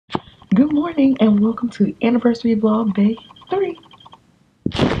Good morning and welcome to Anniversary Vlog Day 3.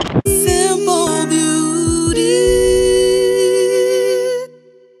 Simple beauty.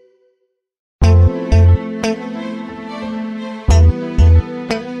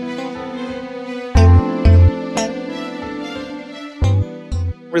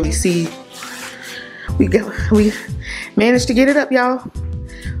 Really see, we managed to get it up, y'all.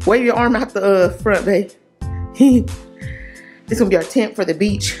 Wave your arm out the front, babe. This gonna be our tent for the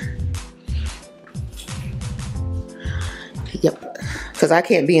beach. Yep, because I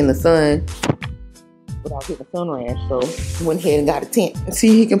can't be in the sun without getting a sun rash, so went ahead and got a tent. And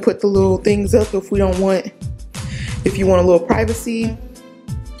see, he can put the little things up if you want a little privacy.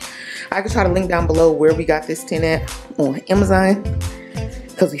 I could try to link down below where we got this tent at on Amazon,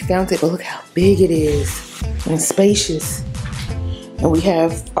 because we found it, but look how big it is and spacious. And we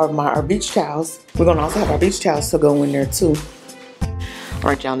have our beach towels. We're gonna also have our beach towels to go in there too. All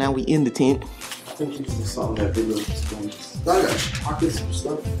right, y'all, now we in the tent. I think this is something that they look I got pockets and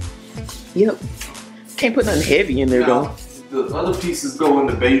stuff. Yep. Can't put nothing heavy in there though. The other pieces go in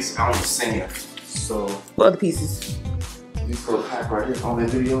the base on the sand. So what other pieces? These little pack right here on that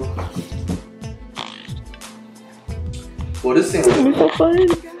video. Well, this thing is so fun,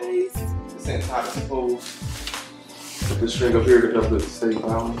 guys. This thing top supposed. Put this string up here to help it stay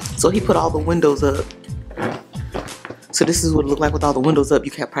balanced. So he put all the windows up. So this is what it looked like with all the windows up.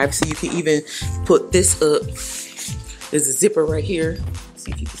 You can have privacy. You can even put this up. There's a zipper right here. Let's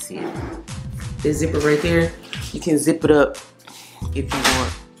see if you can see it. There's a zipper right there. You can zip it up if you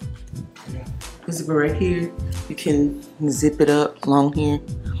want. The zipper right here. You can zip it up along here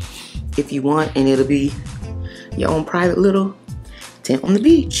if you want, and it'll be your own private little tent on the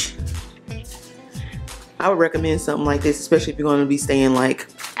beach. I would recommend something like this, especially if you're going to be staying like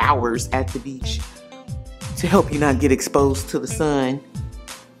hours at the beach, to help you not get exposed to the sun,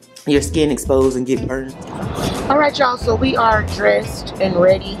 your skin exposed and get burned. All right, y'all, so we are dressed and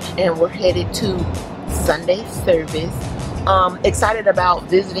ready and we're headed to Sunday service. Excited about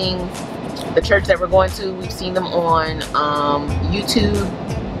visiting the church that we're going to. We've seen them on YouTube,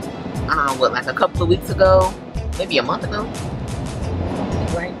 I don't know what, like a couple of weeks ago, maybe a month ago,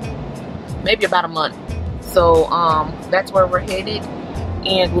 right? Maybe about a month. So that's where we're headed,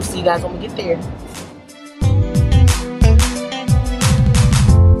 and we'll see you guys when we get there.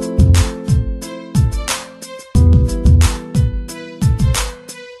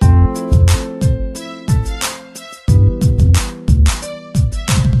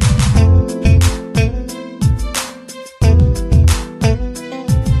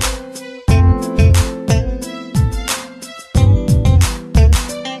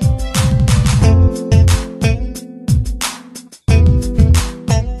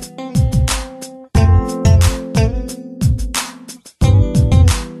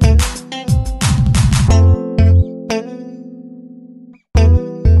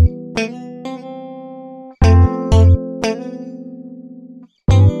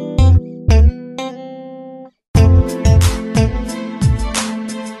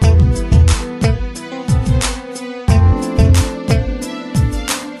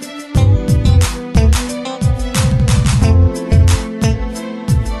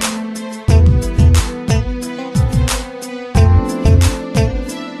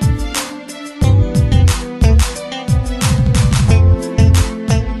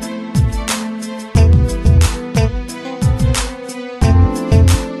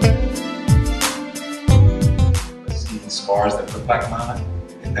 Scars that look like mine.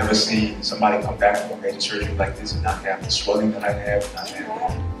 I've never seen somebody come back from a major surgery like this and not have the swelling that I have, not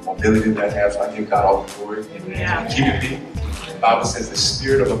have the mobility that I have. So I give God all the glory and keep me. The Bible says the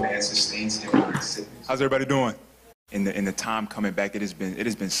spirit of a man sustains him in his sickness. How's everybody doing? In the time coming back, it has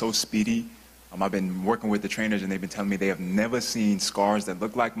been so speedy. I've been working with the trainers and they've been telling me they have never seen scars that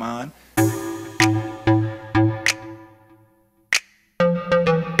look like mine.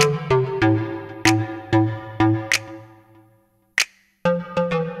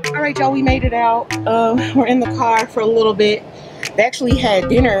 Alright, y'all, we made it out. We're in the car for a little bit. They actually had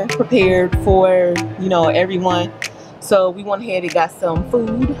dinner prepared for, you know, everyone. So we went ahead and got some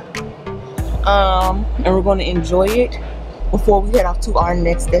food. And we're going to enjoy it before we head off to our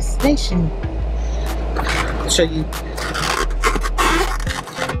next destination. I'll show you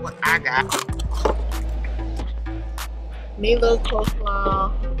what I got. Mila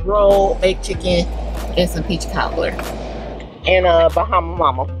coleslaw, roll, baked chicken, and some peach cobbler. And Bahama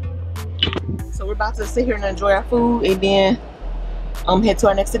Mama. So we're about to sit here and enjoy our food and then head to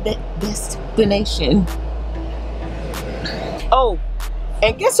our next destination. Oh,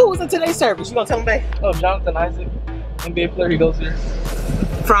 and guess who was in today's service? You gonna tell them, babe? Oh, Jonathan Isaac, NBA player, he goes here.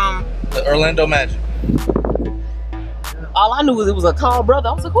 From The Orlando Magic. all I knew was it was a tall brother.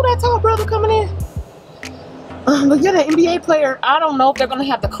 I was like, who that tall brother coming in? But yeah, the NBA player. I don't know if they're gonna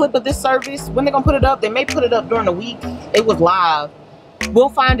have the clip of this service. When they're gonna put it up, they may put it up during the week. It was live. We'll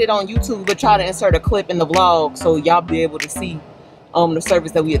find it on YouTube, but try to insert a clip in the vlog so y'all be able to see the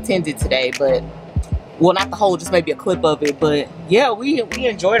service that we attended today. But well, not the whole, just maybe a clip of it. But yeah, we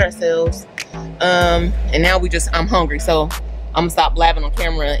enjoyed ourselves. And now I'm hungry, so I'm gonna stop blabbing on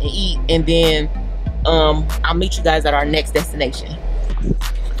camera and eat, and then I'll meet you guys at our next destination.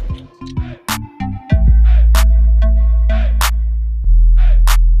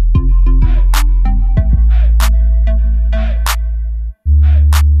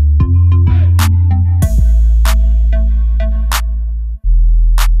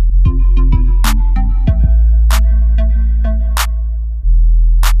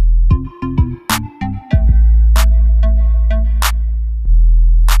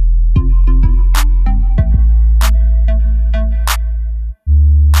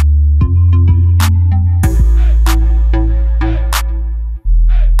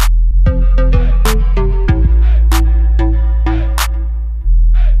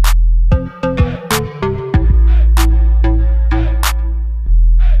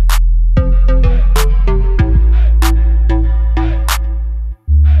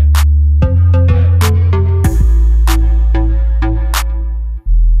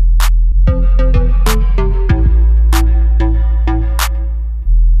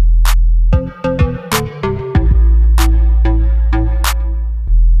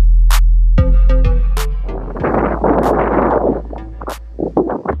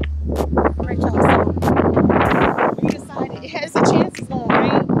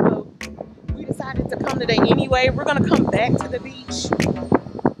 Anyway, we're gonna come back to the beach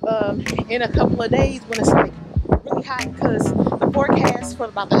in a couple of days when it's like really hot, because the forecast for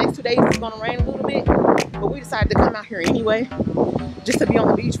about the next 2 days is gonna rain a little bit. But we decided to come out here anyway, just to be on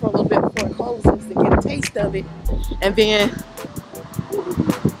the beach for a little bit before it closes, to get a taste of it. And then,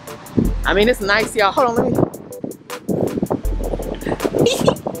 I mean, it's nice, y'all. Hold on, let me. I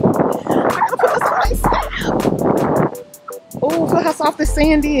gotta put this on my snap. Oh, look how soft this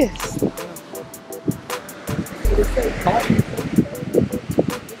sand is.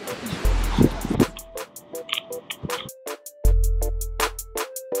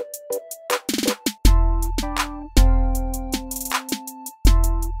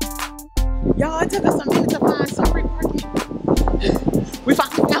 Y'all, it took us a minute to find some free parking. We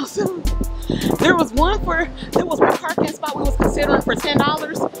finally found some. There was one parking spot we was considering for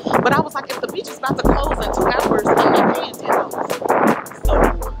 $10, but I was like, if the beach is about to close in 2 hours, I'm not paying $10. So,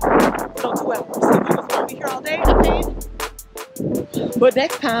 no, 2 hours. So we was gonna be here all day, I paid. But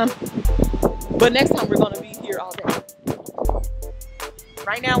next time we're gonna be here all day.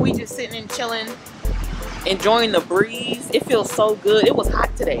 Right now we just sitting and chilling, enjoying the breeze. It feels so good. It was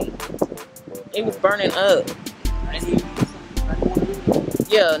hot today. It was burning up.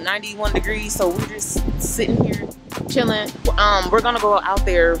 Yeah, 91 degrees. So we're just sitting here chilling. We're gonna go out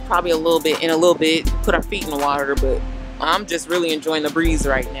there probably in a little bit, put our feet in the water, but I'm just really enjoying the breeze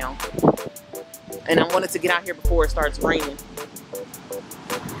right now. And I wanted to get out here before it starts raining.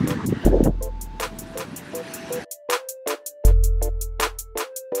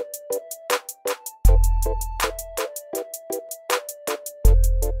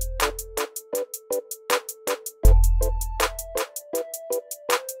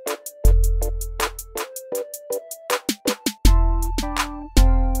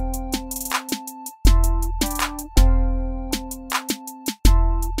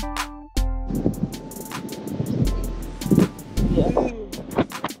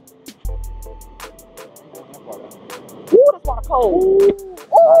 Ooh, this water cold.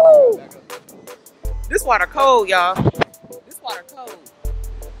 Ooh. This water cold, y'all. This water cold.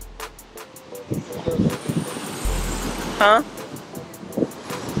 Huh?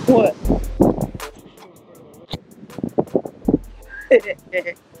 What?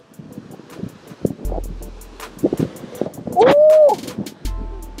 Ooh.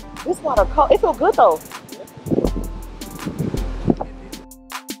 This water cold. It feels good though.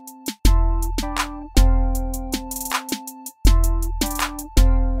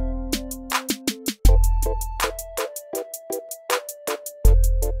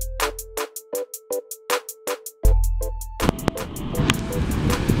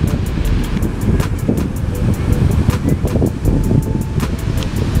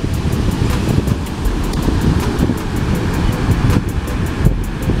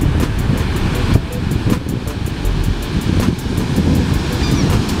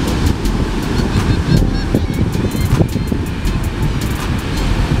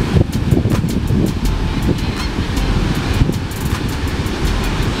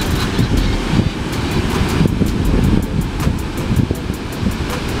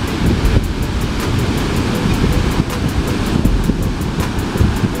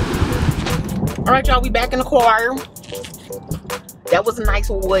 All right, y'all, we back in the car. That was a nice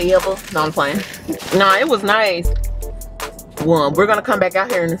whatever. No, I'm playing. No, it was nice. We're gonna come back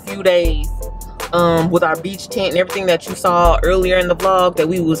out here in a few days with our beach tent and everything that you saw earlier in the vlog that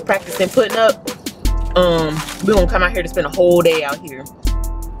we was practicing putting up. We're gonna come out here to spend a whole day out here,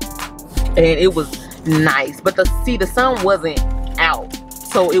 and it was nice. But the sun wasn't out,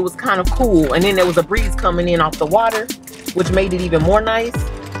 so it was kind of cool. And then there was a breeze coming in off the water, which made it even more nice.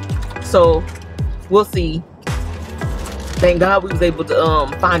 So we'll see. Thank God we was able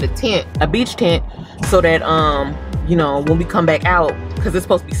to find a beach tent, so that you know, when we come back out, because it's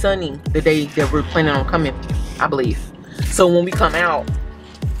supposed to be sunny the day that we're planning on coming, I believe. So when we come out,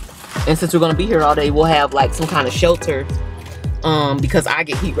 and since we're gonna be here all day, we'll have like some kind of shelter, because I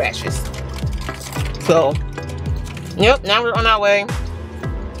get heat rashes. So, yep, now we're on our way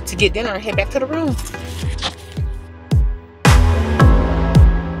to get dinner and head back to the room.